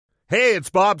Hey, it's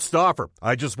Bob Stauffer.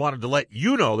 I just wanted to let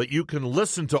you know that you can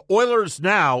listen to Oilers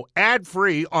Now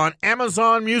ad-free on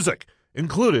Amazon Music,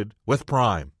 included with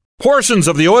Prime. Portions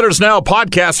of the Oilers Now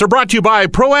podcast are brought to you by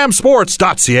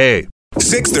ProAmSports.ca.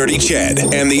 6:30 CHED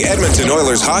and the Edmonton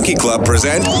Oilers Hockey Club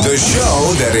present the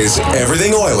show that is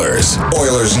everything Oilers.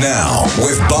 Oilers Now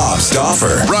with Bob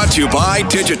Stauffer. Brought to you by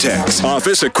Digitex.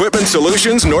 Office Equipment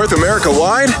Solutions North America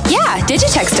wide? Yeah,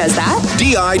 Digitex does that.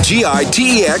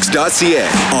 digitex.ca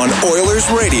on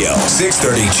Oilers Radio.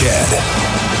 6:30 CHED.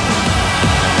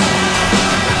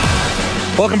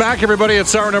 Welcome back, everybody.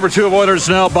 It's hour number 2 of Oilers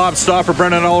Now. Bob Stauffer,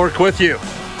 Brendan Ulrich with you.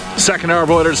 Second hour of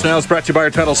Oilers Now is brought to you by our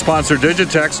title sponsor,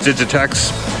 Digitex.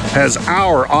 Digitex has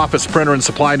our office printer and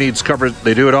supply needs covered.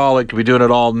 They do it all. They could be doing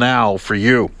it all now for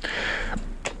you.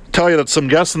 Tell you that some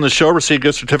guests in the show received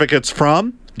gift certificates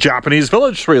from Japanese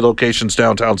Village, 3 locations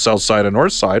downtown, south side, and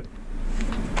north side.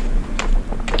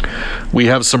 We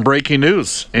have some breaking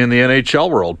news in the NHL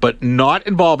world, but not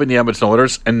involving the Edmonton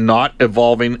Oilers and not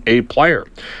involving a player.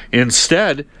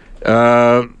 Instead,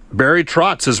 Barry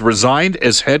Trotz has resigned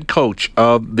as head coach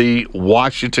of the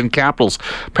Washington Capitals.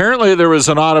 Apparently, there was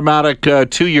an automatic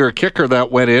 2-year kicker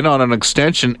that went in on an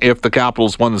extension if the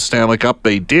Capitals won the Stanley Cup.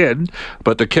 They did,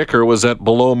 but the kicker was at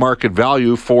below market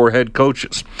value for head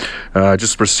coaches.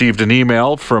 Just received an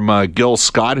email from Gil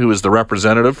Scott, who is the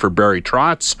representative for Barry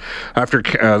Trotz. After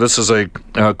this is a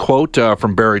quote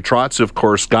from Barry Trotz, who, of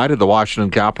course, guided the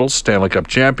Washington Capitals Stanley Cup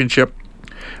championship.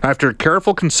 After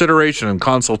careful consideration and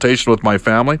consultation with my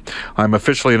family, I'm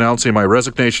officially announcing my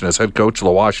resignation as head coach of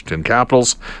the Washington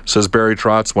Capitals, says Barry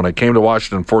Trotz. When I came to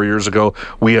Washington 4 years ago,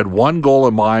 we had one goal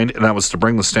in mind, and that was to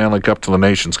bring the Stanley Cup to the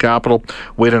nation's capital.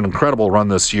 We had an incredible run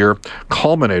this year,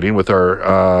 culminating with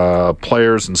our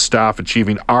players and staff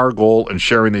achieving our goal and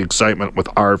sharing the excitement with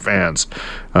our fans.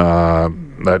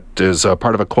 That is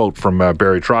part of a quote from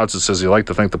Barry Trotz. It says he'd like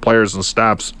to thank the players and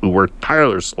staffs who worked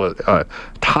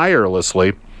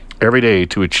tirelessly every day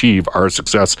to achieve our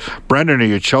success. Brendan, are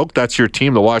you choked? That's your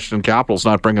team, the Washington Capitals,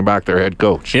 not bringing back their head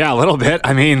coach. Yeah, a little bit.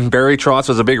 I mean, Barry Trotz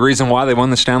was a big reason why they won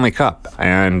the Stanley Cup.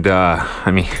 And,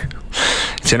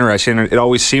 it's interesting. It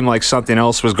always seemed like something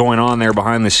else was going on there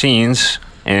behind the scenes.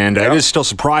 And It is still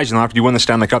surprising after you win the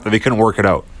Stanley Cup that they couldn't work it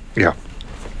out. Yeah.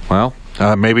 Well,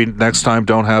 maybe next time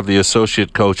don't have the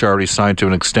associate coach already signed to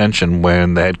an extension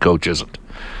when the head coach isn't.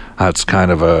 That's kind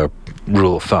of a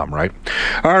rule of thumb, right?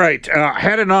 All right,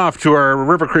 heading off to our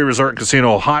River Cree Resort and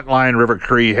Casino hotline. River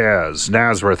Cree has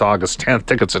Nazareth, August 10th.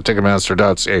 Tickets at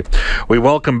Ticketmaster.ca. We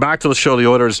welcome back to the show the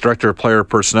Oilers Director of Player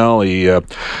Personnel. He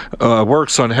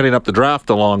works on heading up the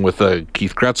draft along with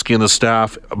Keith Gretzky and the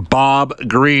staff. Bob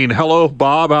Green. Hello,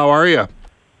 Bob. How are you?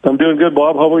 I'm doing good,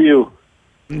 Bob. How are you?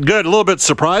 Good. A little bit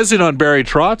surprising on Barry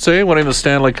Trotz, winning the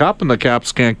Stanley Cup, and the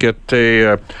Caps can't get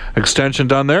a extension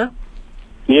done there.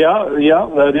 Yeah,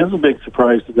 that is a big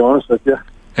surprise, to be honest with you.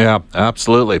 Yeah,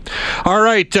 absolutely. All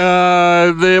right,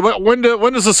 when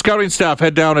does the scouting staff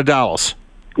head down to Dallas?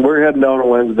 We're heading down on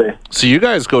Wednesday. So you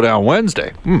guys go down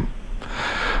Wednesday.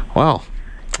 Wow.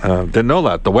 Didn't know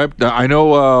that. I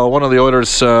know one of the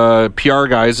Oilers PR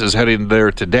guys is heading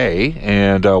there today,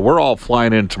 and we're all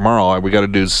flying in tomorrow. We got to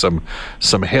do some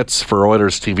hits for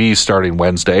Oilers TV starting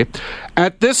Wednesday.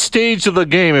 At this stage of the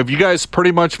game, have you guys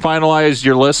pretty much finalized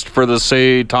your list for the,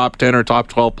 say, top 10 or top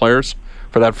 12 players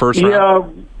for that first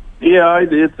round? Yeah,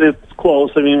 it's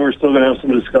close. I mean, we're still going to have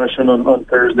some discussion on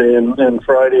Thursday and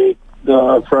Friday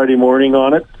morning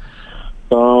on it.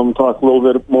 Talk a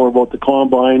little bit more about the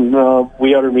Combine.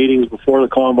 We had our meetings before the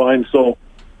Combine, so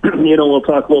we'll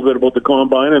talk a little bit about the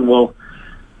Combine, and we'll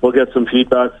get some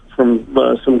feedback from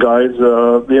some guys.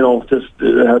 Just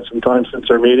had some time since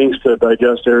our meetings to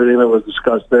digest everything that was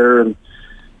discussed there and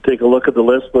take a look at the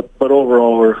list. But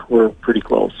overall, we're pretty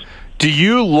close. Do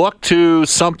you look to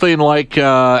something like,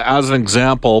 as an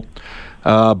example,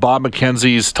 Bob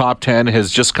McKenzie's top 10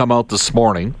 has just come out this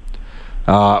morning?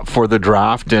 For the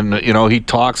draft, and he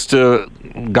talks to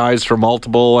guys from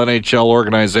multiple NHL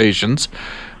organizations.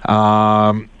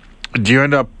 Do you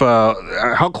end up?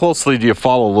 How closely do you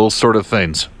follow those sort of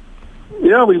things?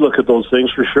 Yeah, we look at those things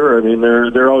for sure. I mean,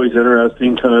 they're always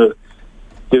interesting. Kind of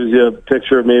gives you a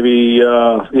picture of maybe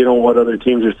what other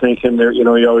teams are thinking. There,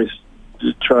 you always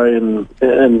try and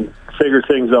figure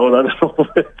things out. I don't know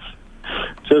if it's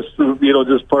just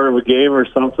part of a game or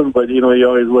something, but you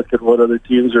always look at what other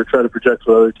teams are, trying to project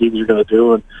what other teams are going to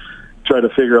do, and try to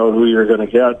figure out who you're going to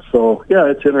get. So, yeah,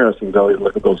 it's interesting, Billy, to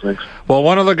look at those things. Well,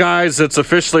 one of the guys that's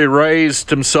officially raised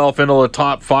himself into the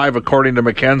top 5, according to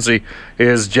McKenzie,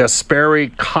 is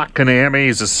Jesperi Kotkaniemi.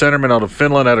 He's a centerman out of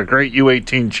Finland, had a great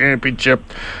U18 championship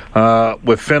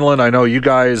with Finland. I know you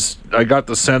guys, I got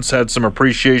the sense, had some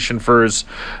appreciation for his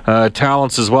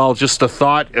talents as well. Just a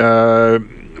thought,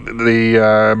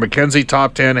 the McKenzie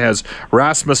top 10 has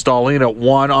Rasmus Dahlin at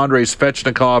 1, Andrei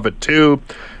Svechnikov at 2,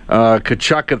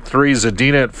 Tkachuk at 3,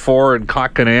 Zadina at 4, and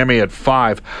Kotkaniemi at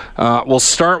 5. We'll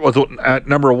start with at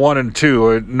number 1 and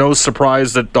 2. No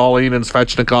surprise that Dahlin and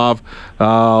Svechnikov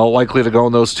likely to go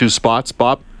in those 2 spots,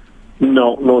 Bob?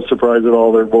 No surprise at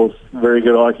all. They're both very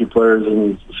good hockey players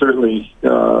and certainly,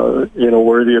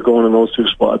 worthy of going in those 2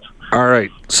 spots. All right.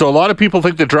 So a lot of people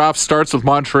think the draft starts with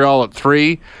Montreal at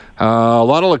 3. A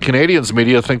lot of the Canadians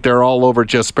media think they're all over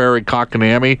Jesperi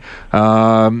Kotkaniemi.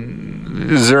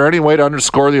 Is there any way to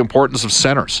underscore the importance of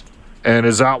centers? And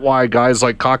is that why guys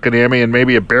like Kotkaniemi and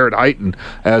maybe a Barrett Hayton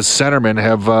as centermen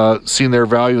have seen their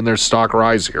value and their stock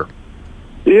rise here?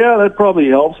 Yeah, that probably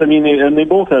helps. I mean, and they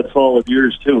both had solid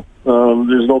years too.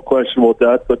 There's no question about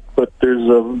that. But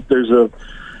there's a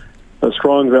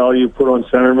strong value put on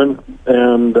centermen,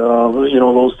 and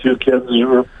those 2 kids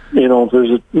are,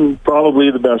 there's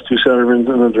probably the best 2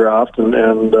 centermen in the draft,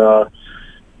 and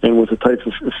with the type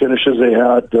of finishes they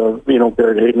had,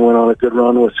 Barrett Hayton went on a good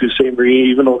run with Sault Ste.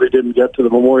 Marie. Even though they didn't get to the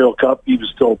Memorial Cup, he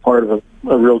was still part of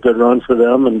a real good run for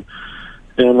them. And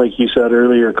like you said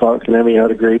earlier, Kotkaniemi had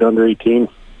a great under-18.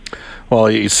 Well,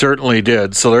 he certainly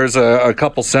did. So there's a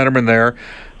couple centermen there.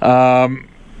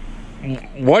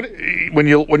 When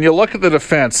you look at the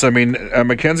defense, I mean,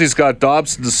 McKenzie's got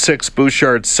Dobson 6,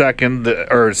 Bouchard 2nd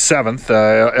or 7th,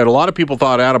 and a lot of people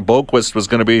thought Adam Boqvist was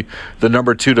going to be the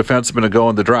number 2 defenseman to go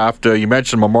in the draft. You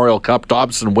mentioned Memorial Cup.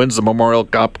 Dobson wins the Memorial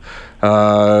Cup.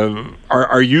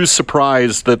 Are you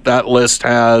surprised that list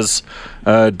has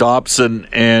Dobson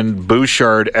and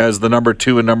Bouchard as the number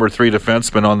 2 and number 3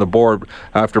 defenseman on the board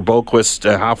after Boqvist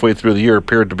halfway through the year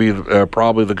appeared to be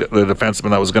probably the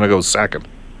defenseman that was going to go second?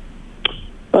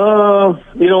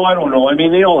 I don't know. I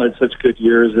mean, they all had such good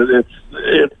years.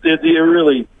 You're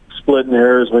really splitting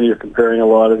hairs when you're comparing a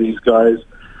lot of these guys.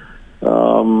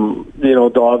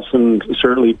 Dobson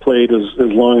certainly played as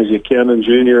long as you can in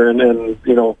junior, and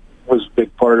was a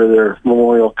big part of their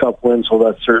Memorial Cup win, so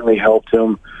that certainly helped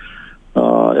him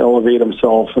elevate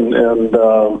himself. And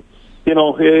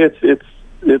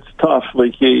it's tough.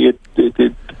 Like it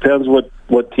depends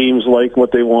what teams like,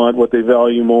 what they want, what they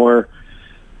value more.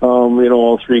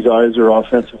 All 3 guys are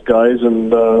offensive guys,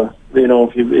 and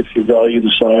if you value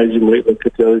the size, you might look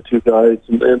at the other 2 guys,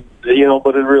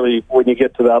 but it really, when you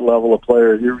get to that level of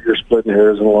player, you're splitting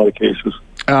hairs in a lot of cases.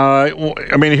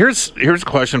 Here's a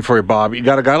question for you, Bob. You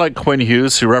got a guy like Quinn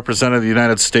Hughes who represented the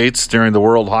United States during the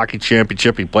World Hockey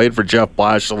Championship. He played for Jeff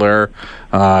Blashill.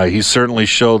 He certainly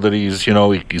showed that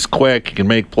he's quick, he can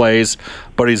make plays,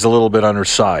 but he's a little bit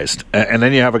undersized. And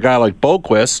then you have a guy like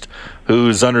Boqvist,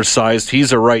 who's undersized.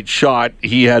 He's a right shot.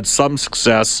 He had some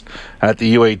success at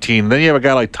the U18. Then you have a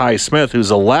guy like Ty Smith, who's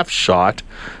a left shot,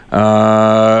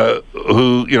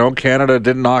 who, Canada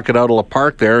didn't knock it out of the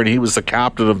park there, and he was the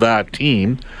captain of that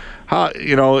team. How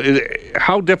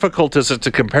difficult is it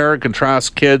to compare and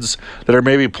contrast kids that are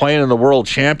maybe playing in the World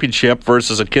Championship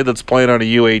versus a kid that's playing on a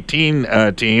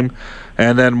U18 team,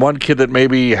 and then one kid that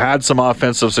maybe had some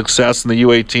offensive success in the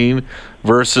U18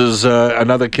 versus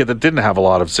another kid that didn't have a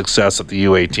lot of success at the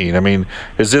U18? I mean,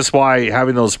 is this why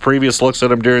having those previous looks at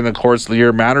him during the course of the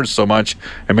year matters so much,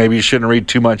 and maybe you shouldn't read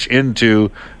too much into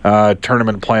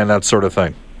tournament play and that sort of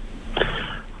thing?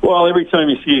 Well, every time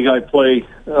you see a guy play,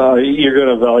 you're going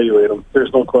to evaluate him.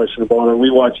 There's no question about it. We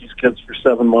watch these kids for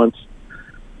 7 months,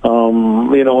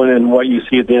 and what you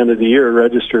see at the end of the year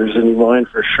registers in your mind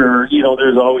for sure.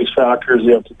 There's always factors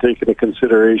you have to take into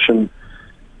consideration.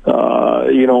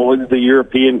 The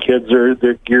European kids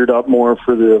they're geared up more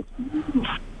for the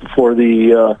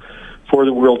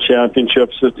World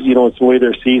Championships. It's the way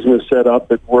their season is set up.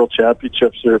 But World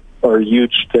Championships are a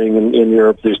huge thing in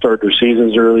Europe. They start their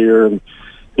seasons earlier and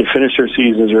they finish their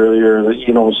seasons earlier.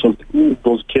 Some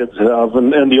those kids have,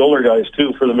 and the older guys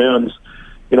too. For the men's,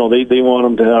 they want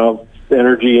them to have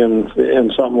energy and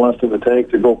something left in the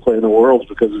tank to go play in the Worlds,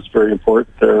 because it's very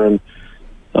important there. And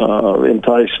in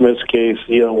Ty Smith's case,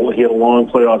 he had a long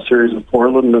playoff series with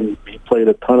Portland, and he played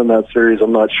a ton in that series.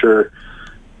 I'm not sure,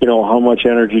 how much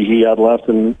energy he had left,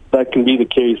 and that can be the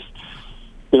case,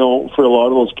 for a lot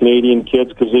of those Canadian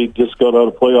kids, because they just got out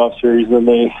of playoff series and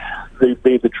then they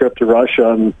made the trip to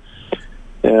Russia,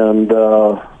 and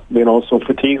So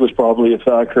fatigue was probably a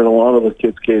factor in a lot of the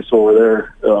kids' case over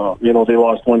there. They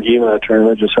lost one game in that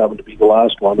tournament, just happened to be the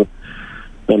last one.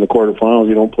 In the quarterfinals,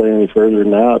 you don't play any further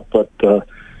than that. But,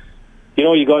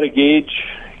 you got to gauge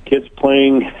kids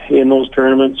playing in those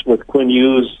tournaments with Quinn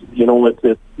Hughes.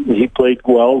 He played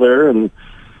well there, and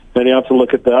then you have to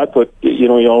look at that. But,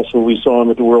 we saw him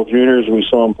at the World Juniors, and we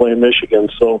saw him play in Michigan.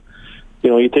 So,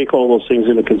 you take all those things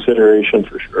into consideration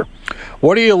for sure.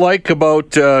 What do you like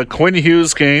about Quinn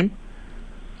Hughes' game?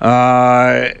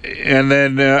 And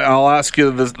then I'll ask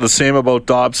you the same about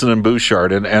Dobson and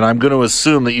Bouchard. And I'm going to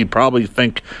assume that you'd probably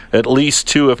think at least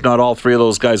two, if not all three of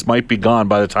those guys might be gone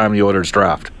by the time the Oilers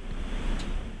draft.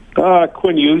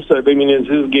 Quinn Hughes,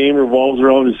 his game revolves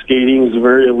around his skating. He's a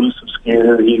very elusive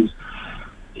skater.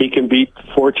 He can beat the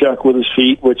forecheck with his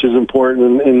feet, which is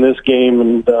important in this game.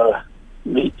 And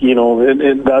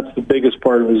that's the biggest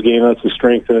part of his game. That's the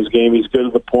strength in his game. He's good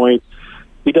at the point.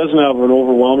 He doesn't have an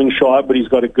overwhelming shot, but he's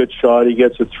got a good shot. He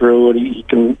gets it through, and he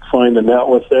can find the net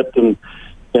with it. And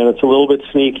it's a little bit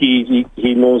sneaky.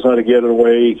 He knows how to get it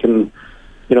away. He can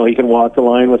walk the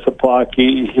line with the puck.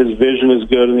 His vision is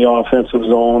good in the offensive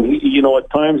zone. At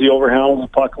times he overhandles the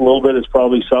puck a little bit. It's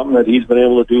probably something that he's been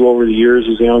able to do over the years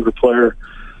as a younger player,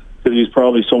 because he's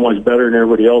probably so much better than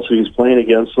everybody else who he's playing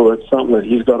against. So that's something that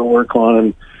he's got to work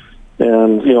on,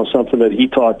 and something that he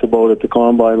talked about at the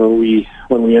Combine when we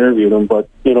interviewed him. But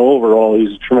overall,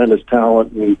 he's a tremendous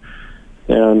talent,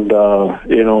 and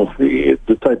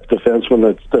the type of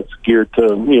defenseman that's geared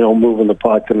to moving the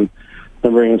puck and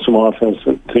bringing some offense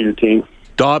to your team.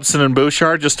 Dobson and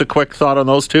Bouchard, just a quick thought on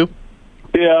those two?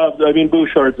 Yeah,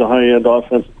 Bouchard's a high-end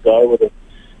offensive guy with a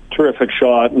terrific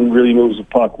shot and really moves the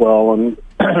puck well and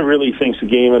really thinks the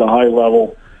game at a high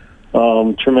level.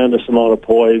 Tremendous amount of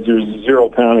poise. There's zero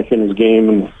panic in his game,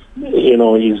 and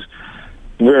he's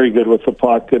very good with the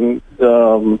puck. And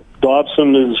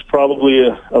Dobson is probably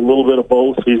a little bit of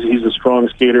both. He's a strong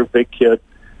skater, big kid,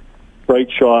 right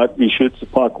shot. He shoots the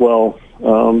puck well,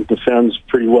 defends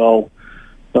pretty well.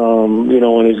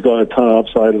 And he's got a ton of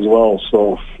upside as well.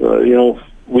 So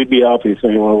we'd be happy with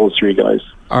any one of those three guys.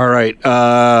 All right,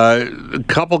 a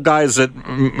couple guys that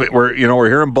we're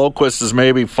hearing Boqvist is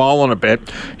maybe falling a bit.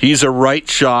 He's a right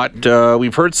shot.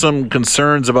 We've heard some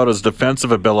concerns about his defensive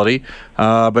ability,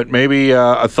 but maybe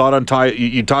a thought on Ty.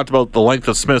 You talked about the length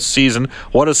of Smith's season.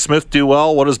 What does Smith do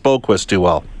well? What does Boqvist do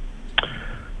well?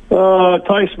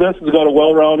 Ty Smith has got a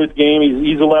well-rounded game.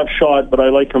 He's a left shot, but I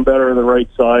like him better on the right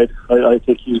side. I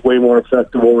think he's way more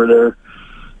effective over there,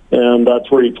 and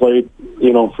that's where he played.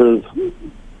 For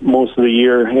most of the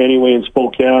year anyway in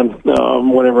Spokane.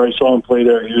 Whenever I saw him play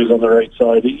there, he was on the right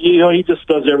side. He just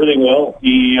does everything well.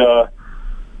 He's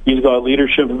got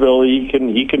leadership ability.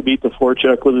 He can beat the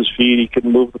forecheck with his feet. He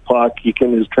can move the puck.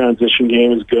 His transition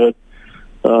game is good.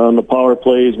 The power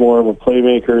play is more of a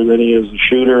playmaker than he is a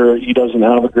shooter. He doesn't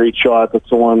have a great shot. That's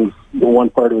the one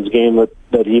part of his game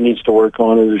that he needs to work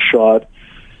on is his shot.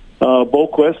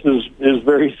 Boqvist is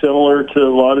very similar to a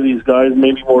lot of these guys,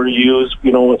 maybe more used,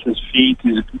 with his feet.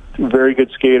 He's a very good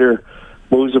skater,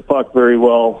 moves the puck very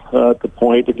well at the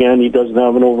point. Again, he doesn't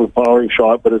have an overpowering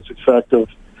shot, but it's effective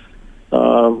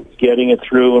getting it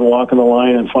through and walking the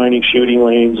line and finding shooting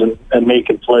lanes and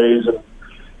making plays. And,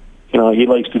 he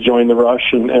likes to join the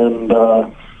rush and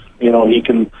he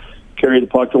can carry the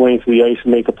puck the length of the ice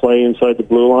and make a play inside the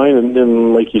blue line.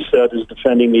 And like you said, his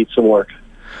defending needs some work.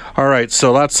 All right,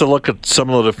 so that's a look at some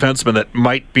of the defensemen that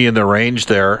might be in the range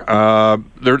there.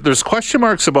 There's question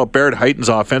marks about Barrett Heighton's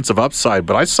offensive upside,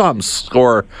 but I saw him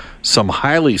score some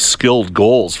highly skilled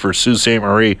goals for Sault Ste.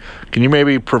 Marie. Can you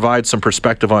maybe provide some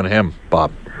perspective on him,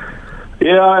 Bob?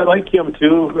 Yeah, I like him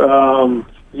too.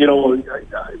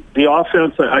 The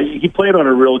offense, he played on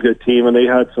a real good team, and they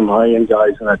had some high-end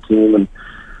guys in that team, and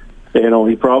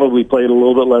he probably played a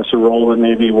little bit lesser role than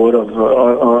maybe he would have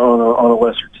on a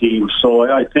lesser team. So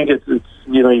I think it's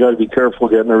you got to be careful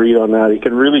getting a read on that. He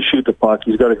can really shoot the puck.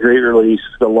 He's got a great release.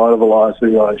 He's got a lot of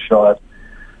velocity on his shot.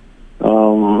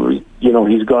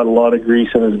 He's got a lot of grease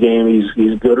in his game.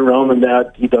 He's good around the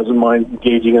net. He doesn't mind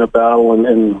engaging in a battle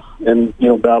and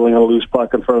battling a loose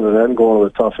puck in front of the net and going to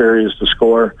the tough areas to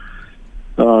score.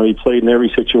 He played in every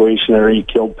situation there. He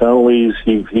killed penalties.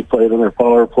 He played in their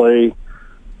power play.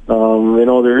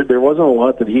 There wasn't a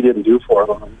lot that he didn't do for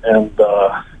them, and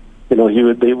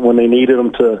when they needed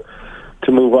him to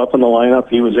move up in the lineup,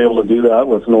 he was able to do that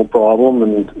with no problem.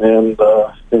 And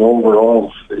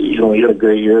overall, he had a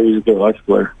great year. He's a good hockey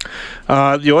player.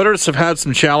 The Oilers have had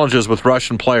some challenges with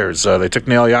Russian players. They took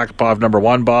Nail Yakupov, number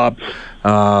one, Bob.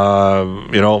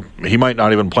 He might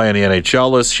not even play in the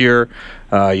NHL this year.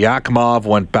 Yakimov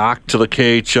went back to the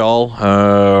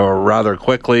KHL rather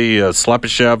quickly.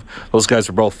 Slepyshev, those guys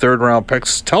are both third-round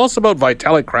picks. Tell us about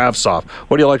Vitaly Kravtsov.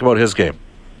 What do you like about his game?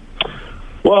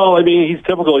 Well, I mean, he's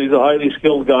typical. He's a highly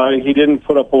skilled guy. He didn't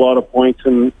put up a lot of points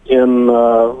in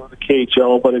the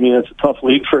KHL, but I mean, it's a tough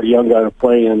league for a young guy to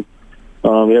play in.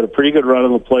 He had a pretty good run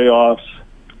in the playoffs.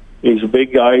 He's a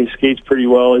big guy. He skates pretty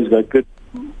well. He's got good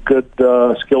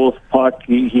skill with the puck.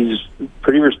 He's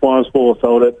pretty responsible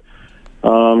without it.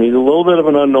 He's a little bit of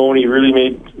an unknown. He really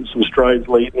made some strides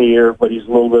late in the year, but he's a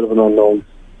little bit of an unknown.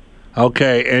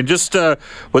 Okay, and just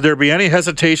would there be any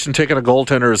hesitation taking a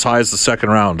goaltender as high as the second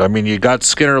round? I mean, you got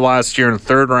Skinner last year in the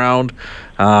third round.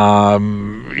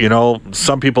 Some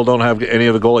people don't have any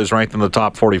of the goalies ranked in the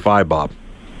top 45, Bob.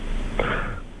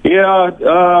 Yeah,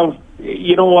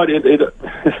 you know what? It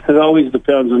always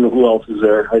depends on who else is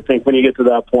there. I think when you get to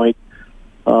that point,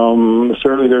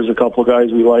 certainly there's a couple of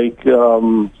guys we like.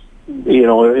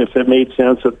 If it made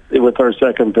sense with our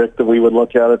second pick, that we would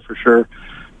look at it for sure.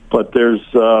 But there's,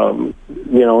 it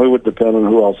would depend on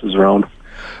who else is around.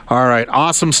 All right.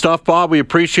 Awesome stuff, Bob. We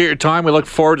appreciate your time. We look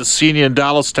forward to seeing you in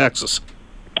Dallas, Texas.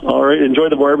 All right. Enjoy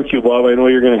the barbecue, Bob. I know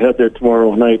you're going to head there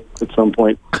tomorrow night at some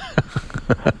point.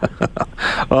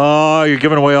 Oh, you're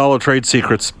giving away all the trade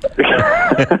secrets.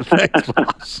 Thanks,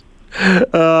 boss.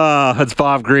 It's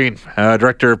Bob Green,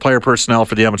 Director of Player Personnel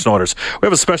for the Edmonton Oilers. We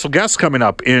have a special guest coming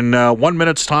up in 1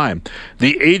 minute's time.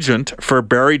 The agent for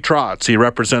Barry Trotz. He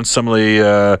represents some of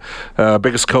the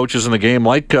biggest coaches in the game,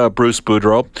 like Bruce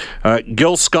Boudreau.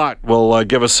 Gil Scott will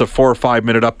give us a 4 or 5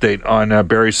 minute update on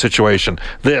Barry's situation.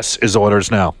 This is Oilers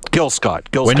Now. Gil Scott.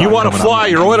 When you want to fly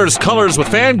your Oilers colors with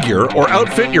fan gear or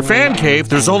outfit your fan cave,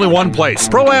 there's only one place.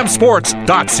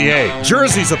 ProAmSports.ca.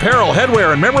 Jerseys, apparel,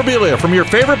 headwear, and memorabilia from your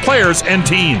favorite players and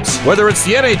teams. Whether it's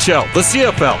the NHL, the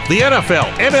CFL, the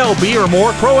NFL, MLB, or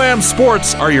more, Pro-Am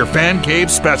Sports are your fan cave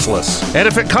specialists. And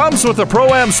if it comes with a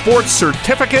Pro-Am Sports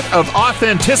certificate of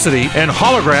authenticity and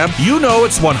hologram, you know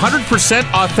it's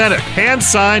 100% authentic,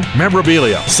 hand-signed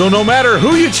memorabilia. So no matter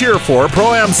who you cheer for,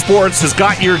 Pro-Am Sports has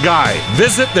got your guy.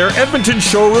 Visit their Edmonton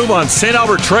showroom on St.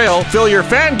 Albert Trail. Fill your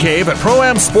fan cave at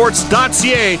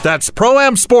ProAmSports.ca. That's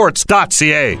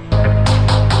ProAmSports.ca.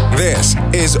 This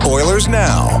is Oilers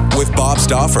Now with Bob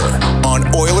Stauffer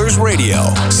on Oilers Radio,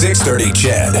 630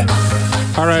 CHED.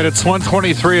 All right, it's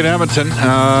 1:23 in Edmonton.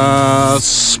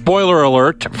 Spoiler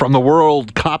alert from the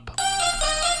World Cup.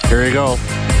 Here you go.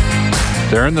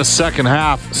 They're in the second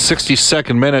half,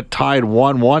 62nd minute, tied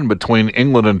 1-1 between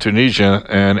England and Tunisia,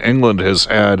 and England has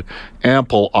had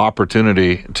ample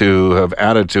opportunity to have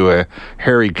added to a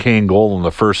Harry Kane goal in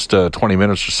the first 20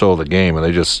 minutes or so of the game, and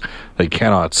they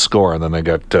cannot score, and then they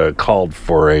got called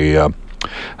for a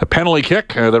penalty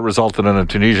kick that resulted in a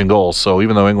Tunisian goal. So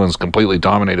even though England's completely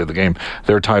dominated the game,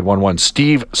 they're tied 1-1.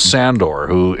 Steve Sandor,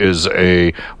 who is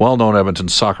a well-known Edmonton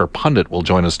soccer pundit, will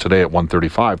join us today at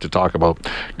 1:35 to talk about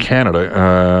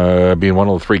Canada being one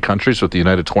of the three countries with the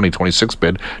United 2026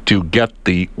 bid to get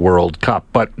the World Cup.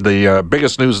 But the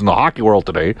biggest news in the hockey world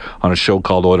today on a show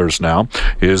called Oilers Now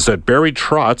is that Barry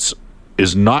Trotz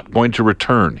is not going to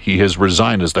return. He has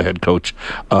resigned as the head coach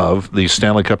of the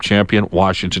Stanley Cup champion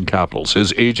Washington Capitals.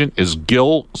 His agent is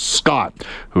Gil Scott,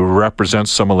 who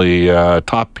represents some of the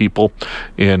top people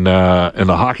in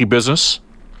the hockey business,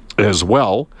 as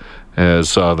well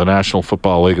as the National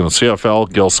Football League and the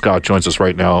CFL. Gil Scott joins us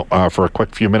right now for a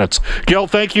quick few minutes. Gil,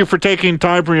 thank you for taking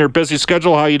time from your busy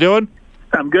schedule. How you doing?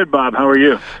 I'm good, Bob. How are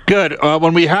you? Good.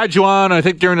 When we had you on, I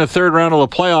think during the third round of the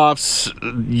playoffs,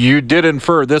 you did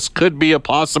infer this could be a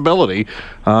possibility.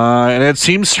 And it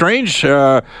seems strange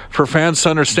for fans to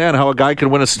understand how a guy can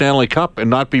win a Stanley Cup and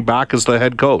not be back as the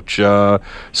head coach.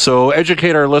 So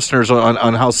educate our listeners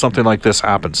on how something like this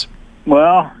happens.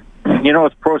 Well,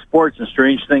 it's pro sports, and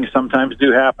strange things sometimes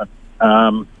do happen.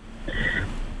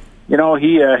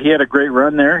 He had a great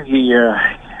run there. He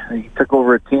took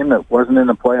over a team that wasn't in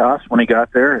the playoffs when he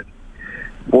got there. In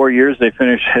 4 years, they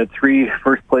had 3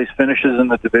 first-place finishes in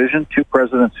the division, 2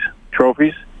 President's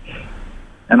trophies,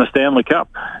 and a Stanley Cup.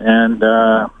 And,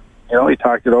 he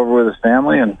talked it over with his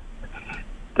family and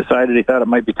decided he thought it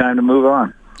might be time to move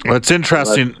on. Well, it's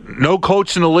interesting. No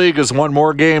coach in the league has won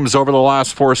more games over the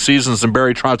last 4 seasons than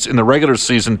Barry Trotz in the regular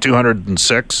season,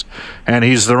 206, and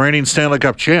he's the reigning Stanley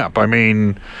Cup champ. I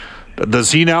mean,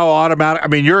 does he now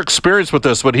your experience with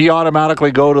this, would he automatically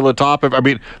go to the top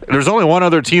there's only one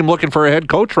other team looking for a head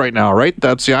coach right now, right?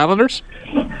 That's the Islanders?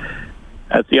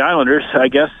 At the Islanders, I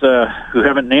guess, who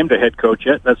haven't named a head coach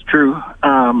yet. That's true.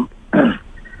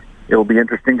 It'll be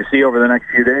interesting to see over the next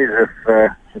few days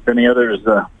if any others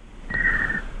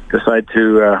decide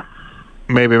to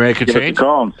maybe make a give change. Us a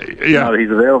call now that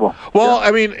he's available. Well,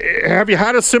 I mean, have you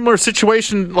had a similar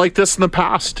situation like this in the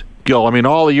past, Gil? I mean,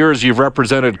 all the years you've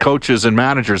represented coaches and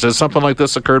managers, has something like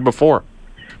this occurred before?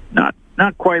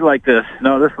 Not quite like this.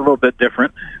 No, this is a little bit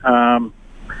different.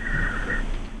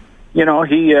 He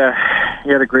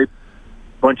had a great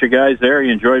bunch of guys there. He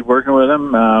enjoyed working with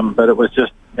them, but it was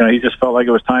just, he just felt like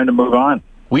it was time to move on.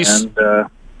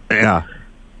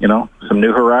 Some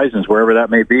new horizons, wherever that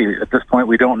may be. At this point,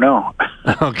 we don't know.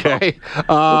 Okay. We'll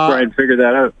try and figure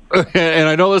that out. And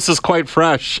I know this is quite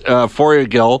fresh for you,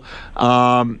 Gil.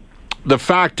 The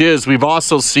fact is, we've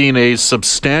also seen a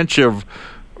substantive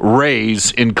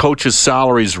raise in coaches'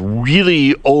 salaries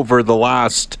really over the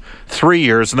last 3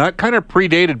 years, and that kind of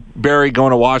predated Barry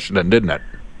going to Washington, didn't it?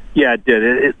 Yeah, it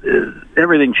did.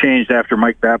 Everything changed after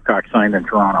Mike Babcock signed in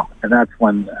Toronto, and that's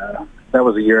when that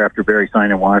was a year after Barry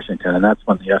signed in Washington, and that's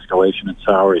when the escalation in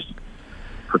salaries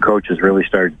for coaches really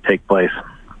started to take place.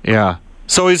 Yeah.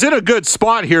 So he's in a good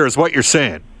spot here, is what you're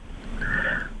saying.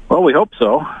 Well, we hope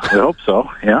so.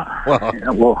 Yeah.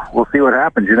 We'll see what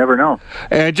happens. You never know.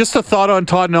 And just a thought on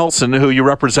Todd Nelson, who you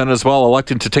represent as well,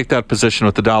 electing to take that position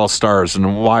with the Dallas Stars,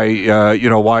 and why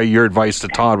your advice to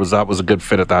Todd was that was a good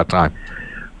fit at that time.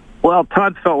 Well,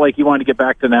 Todd felt like he wanted to get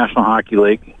back to the National Hockey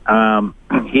League.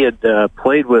 He had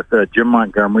played with Jim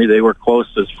Montgomery. They were close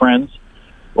as friends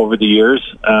over the years.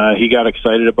 He got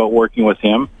excited about working with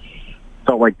him.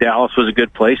 Felt like Dallas was a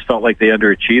good place. Felt like they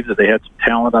underachieved, that they had some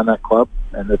talent on that club,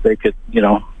 and that they could,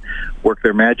 work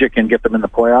their magic and get them in the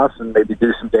playoffs and maybe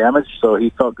do some damage. So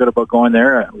he felt good about going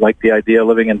there. Liked the idea of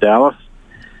living in Dallas,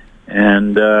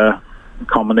 and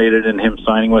culminated in him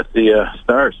signing with the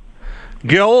Stars.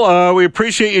 Gil, we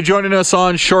appreciate you joining us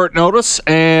on short notice,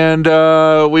 and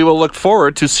we will look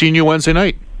forward to seeing you Wednesday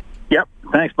night. Yep.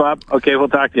 Thanks, Bob. Okay, we'll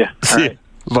talk to you. All right.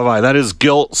 Bye-bye. That is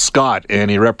Gil Scott,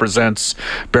 and he represents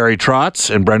Barry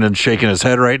Trotz, and Brendan's shaking his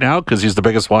head right now because he's the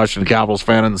biggest Washington Capitals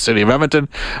fan in the city of Edmonton.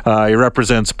 He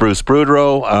represents Bruce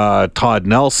Boudreau, Todd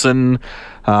Nelson,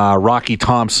 Rocky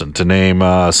Thompson, to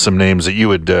name some names that you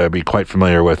would be quite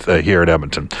familiar with here at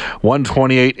Edmonton.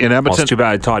 128 in Edmonton. Well, it's too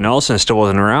bad Todd Nelson still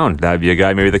wasn't around. That'd be a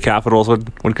guy maybe the Capitals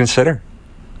would consider.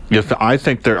 I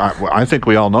think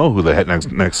we all know who the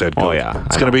next head coach. Oh yeah,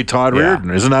 it's going to be Todd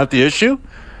Reardon. Isn't that the issue?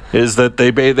 Is that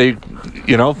they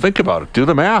think about it, do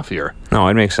the math here. No,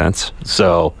 it makes sense.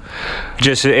 So,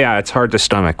 it's hard to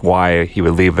stomach why he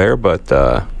would leave there, but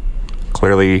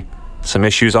clearly some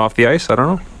issues off the ice. I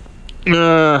don't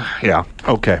know. Yeah,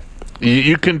 okay.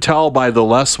 You can tell by the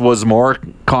less was more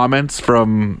comments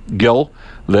from Gil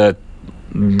that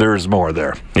there's more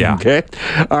there. Yeah. Okay.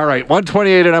 All right.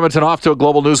 128 in Edmonton, off to a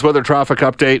global news weather traffic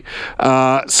update.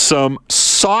 Some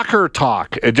soccer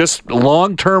talk, just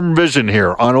long-term vision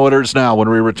here on Oilers Now when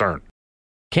we return.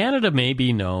 Canada may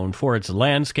be known for its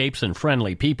landscapes and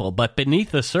friendly people, but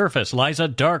beneath the surface lies a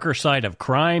darker side of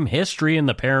crime, history, and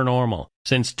the paranormal.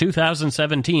 Since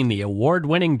 2017, the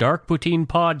award-winning Dark Poutine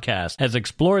podcast has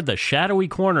explored the shadowy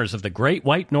corners of the Great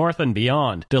White North and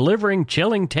beyond, delivering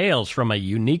chilling tales from a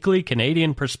uniquely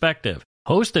Canadian perspective.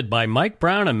 Hosted by Mike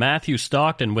Brown and Matthew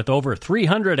Stockton, with over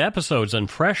 300 episodes and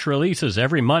fresh releases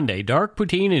every Monday, Dark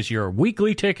Poutine is your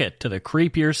weekly ticket to the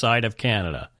creepier side of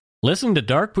Canada. Listen to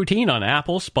Dark Poutine on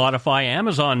Apple, Spotify,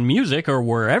 Amazon Music, or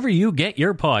wherever you get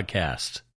your podcasts.